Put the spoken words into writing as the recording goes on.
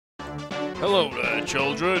Hello there,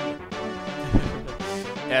 children.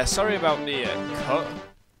 Yeah, sorry about the cut.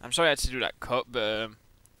 I'm sorry I had to do that cut, but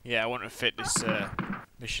yeah, I want to fit this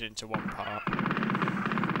mission into one part.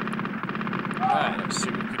 Right, let's see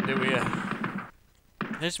what we can do here.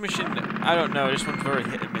 This mission, I don't know, this one's very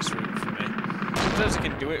hit and miss route for me. Sometimes I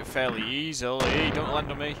can do it fairly easily. Don't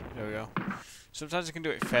land on me. There we go. Sometimes I can do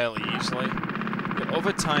it fairly easily, but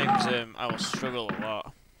other times I will struggle a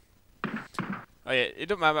lot. Oh yeah, it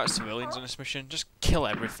don't matter about civilians on this mission, just kill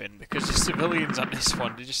everything, because the civilians on this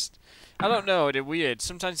one, they just, I don't know, they're weird.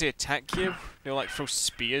 Sometimes they attack you, they'll like throw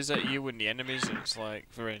spears at you and the enemies, and it's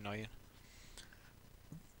like, very annoying.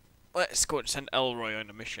 Let's go and send Elroy on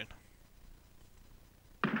a mission.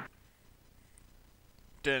 I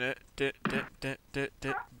don't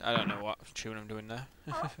know what tune I'm doing there.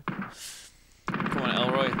 Come on,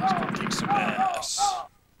 Elroy, let's go kick some ass.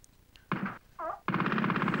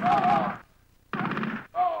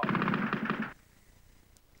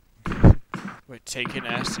 We're taking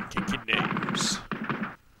ass and kicking names.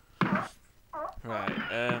 Right,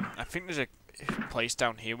 I think there's a place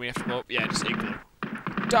down here we have to go up. Yeah, it's Igloo.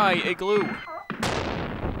 Die, Igloo!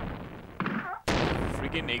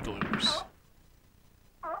 Friggin' igloos.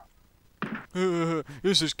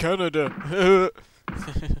 This is Canada.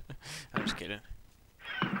 I'm just kidding.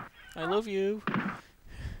 I love you.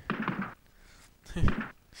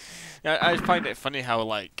 Yeah, I find it funny how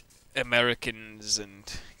like Americans and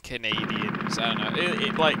Canadians, I don't know,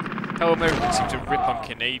 it like how Americans seem to rip on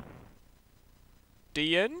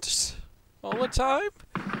Canadians all the time.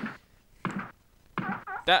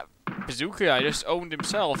 That bazooka guy just owned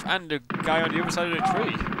himself and the guy on the other side of the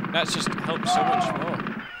tree. That's just helped so much more.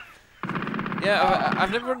 Yeah,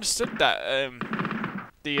 I've never understood that.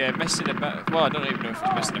 The messing about. Well, I don't even know if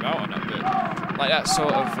it's messing about or not, but like that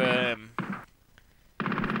sort of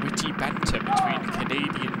witty banter between the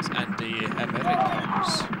Canadians and the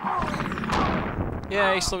Americans.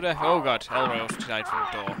 Yeah, he slowed down. Oh god, Elroy almost died from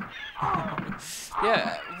the door.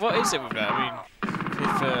 Yeah, what is it with that? I mean,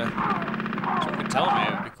 if someone could tell me,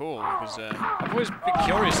 it would be cool, because I've always been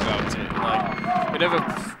curious about it. Like, whenever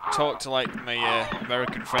I talk to like my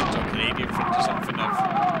American friends or Canadian friends or something,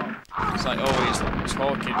 it's like always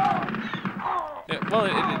talking. Yeah, well,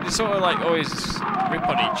 it's sort of like always rip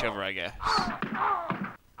on each other, I guess.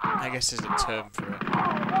 I guess there's a term for it.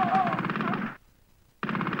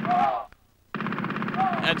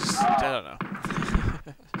 I don't know.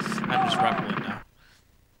 I'm just rambling now.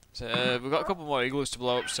 So we've got a couple more igloos to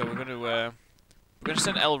blow up, so we're gonna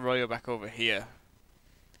send Elroy back over here,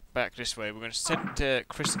 back this way. We're gonna send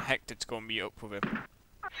Chris and Hector to go and meet up with him,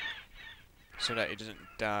 so that he doesn't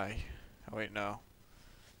die. Oh wait, no.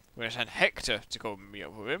 We're gonna send Hector to go and meet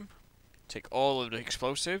up with him. Take all of the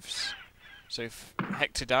explosives. So if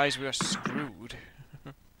Hector dies, we are screwed.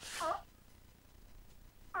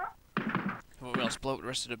 Well, let's blow up the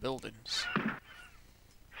rest of the buildings.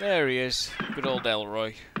 There he is. Good old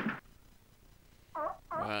Elroy.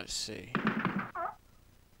 Well, let's see.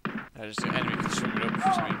 There's the enemy constructed up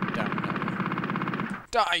for something down there.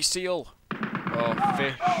 Die, seal! Or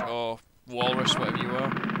fish, or walrus, whatever you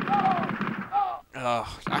are.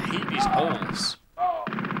 Oh, I hate these holes.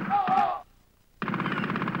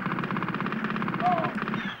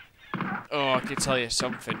 Oh, I can tell you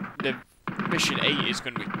something. The Mission 8 is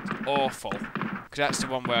going to be awful. Because that's the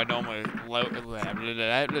one where I normally it's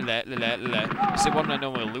the one I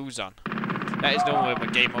normally lose on. That is normally where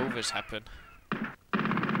my game overs happen.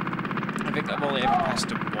 I think I've only ever passed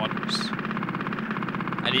them once.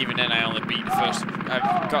 And even then I only beat the first...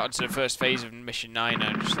 I've gotten to the first phase of Mission 9 and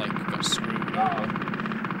I just like got screwed over.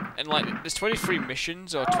 And like, there's 23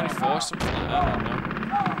 missions or 24, something like that, I don't know.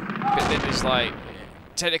 But then there's like...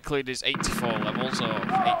 Technically there's 84 levels or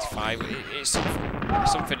 85. It's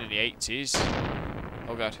something in the 80s.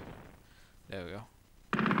 Oh god. There we go.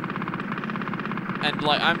 And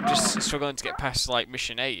like I'm just struggling to get past like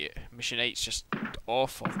Mission 8. Mission 8's just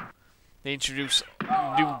awful. They introduce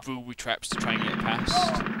new booby traps to try and get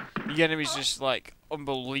past. The enemy's just like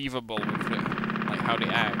unbelievable with it, like how they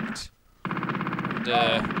act. And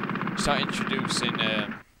start introducing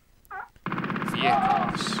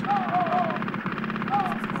vehicles.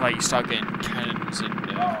 Like you start getting cannons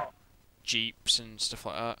and jeeps and stuff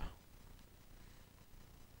like that.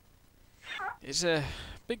 It's a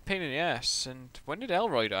big pain in the ass. And when did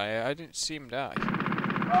Elroy die? I didn't see him die.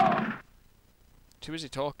 Who is he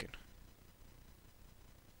talking?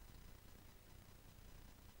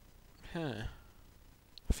 Huh.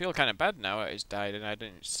 I feel kind of bad now that he's died and I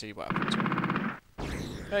didn't see what happened to him.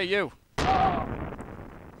 Hey, you!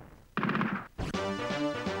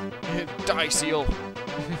 Die, seal!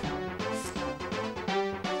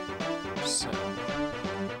 So,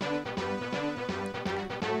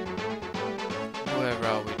 where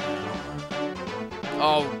are we now?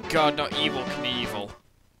 Oh god, not Evil Knievel.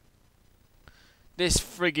 This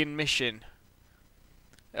friggin' mission.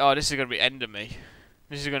 Oh, this is gonna be end of me.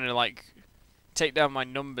 This is gonna like take down my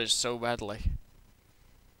numbers so badly.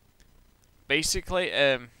 Basically,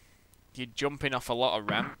 you're jumping off a lot of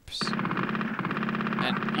ramps,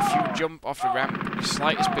 and if you jump off the ramp the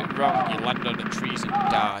slightest bit wrong, you land on the trees and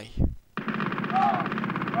die.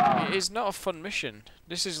 It is not a fun mission.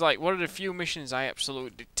 This is like one of the few missions I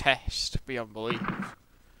absolutely detest beyond belief.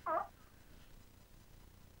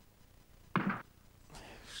 Go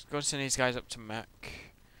and send these guys up to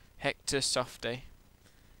Mac. Hector, Softy.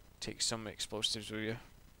 Take some explosives with you.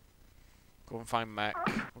 Go and find Mac.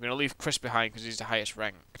 We're going to leave Chris behind because he's the highest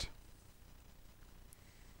ranked.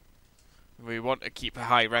 We want to keep a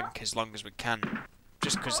high rank as long as we can.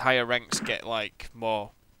 Just because higher ranks get like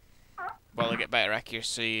more... Well, they get better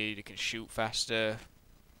accuracy, they can shoot faster.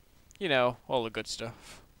 You know, all the good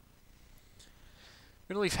stuff.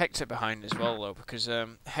 We're going to leave Hector behind as well though, because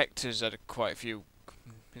Hector's had quite a few...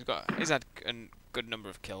 He's had a good number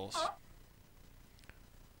of kills.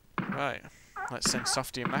 Right, let's send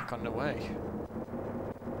Softy and Mac on the way.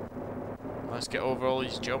 Let's get over all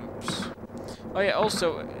these jumps. Oh yeah,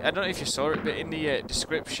 also, I don't know if you saw it, but in the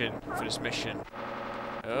description for this mission,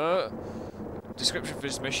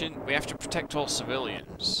 we have to protect all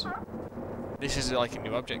civilians. This is like a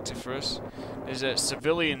new objective for us. There's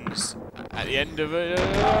civilians at the end of it.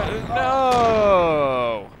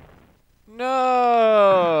 No!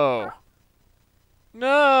 No!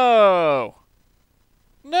 No!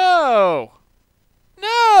 No!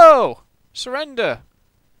 No! Surrender!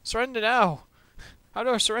 Surrender now! How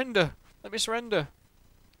do I surrender? Let me surrender.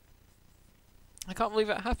 I can't believe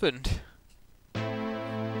it happened.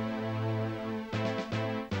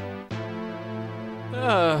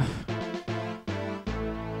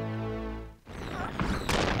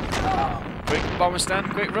 Quick, bomber Stan,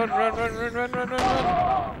 quick, run.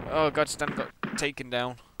 Oh god, Stan got taken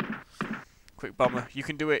down. Quick, bomber, you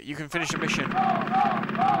can do it, you can finish the mission.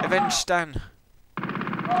 Avenge Stan.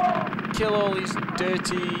 Kill all these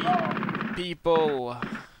dirty people.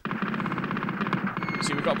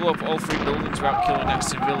 See, we've got to blow up all 3 buildings without killing that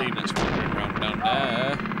civilian that's wandering around down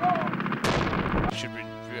there. Should we...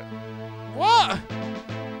 What?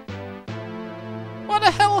 What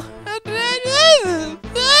the hell?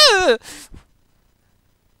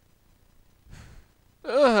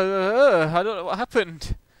 I don't know what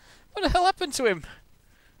happened. What the hell happened to him?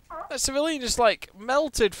 That civilian just like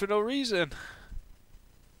melted for no reason.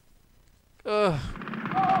 Come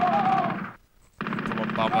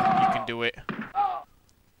on, bomber, you can do it.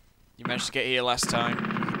 You managed to get here last time.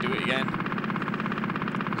 You can do it again.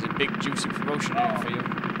 There's a big juicy promotion here for you.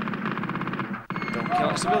 Don't kill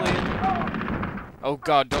a civilian. Oh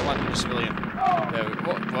god, don't land on a civilian. There we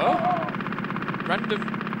go. What? Random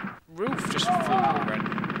roof just flew over.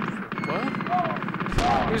 What?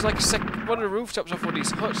 It was like one of the rooftops off one of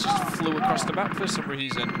these huts just flew across the map for some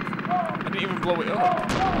reason. I didn't even blow it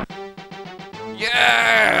up.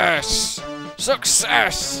 Yes!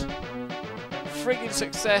 Success! Friggin'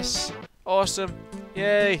 success! Awesome!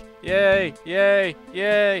 Yay! Yay! Yay!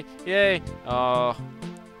 Yay! Yay! Oh.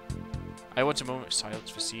 I want a moment of silence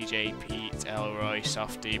for CJ, Pete, Elroy,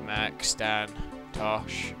 Softy, Mac, Stan,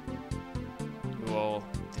 Tosh. You all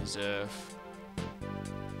deserve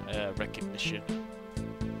recognition.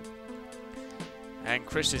 And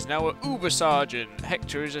Chris is now a Uber Sergeant.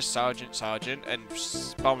 Hector is a Sergeant, and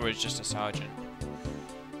Bomber is just a Sergeant.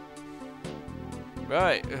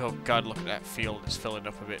 Right. Oh god, look at that field. It's filling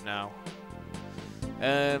up a bit now.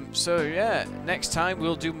 So yeah, next time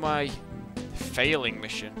we'll do my failing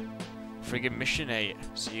mission. Friggin' mission 8.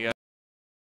 See you guys.